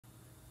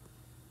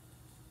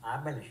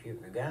I've been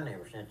shooting a gun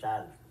ever since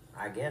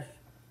I guess,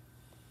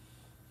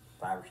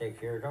 5 or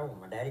 6 years old.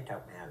 My daddy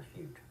taught me how to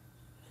shoot.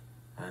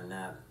 And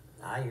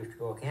I used to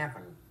go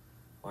camping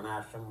when I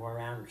was somewhere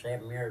around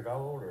 7 years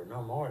old, or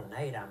no more than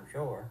 8, I'm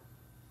sure.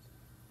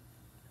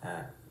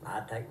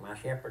 I'd take my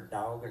shepherd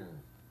dog, and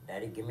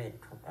Daddy'd give me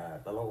a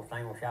little old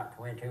single-shot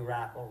 .22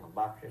 rifle and a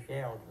box of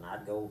shells, and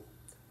I'd go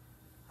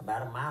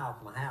about a mile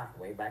from my house,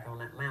 way back on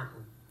that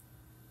mountain,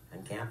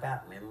 and camp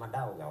out, me and my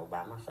dog, all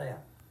by myself.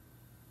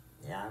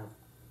 Yeah,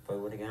 I've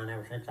fooled with a gun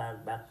ever since I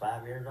was about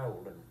 5 years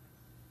old. And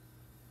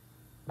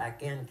back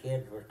then,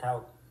 kids was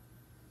taught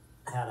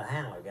how to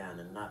handle a gun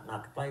and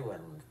not to play with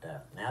them and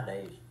stuff.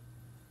 Nowadays,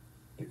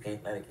 you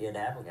can't let a kid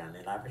have a gun.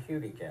 They like to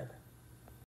shoot each other.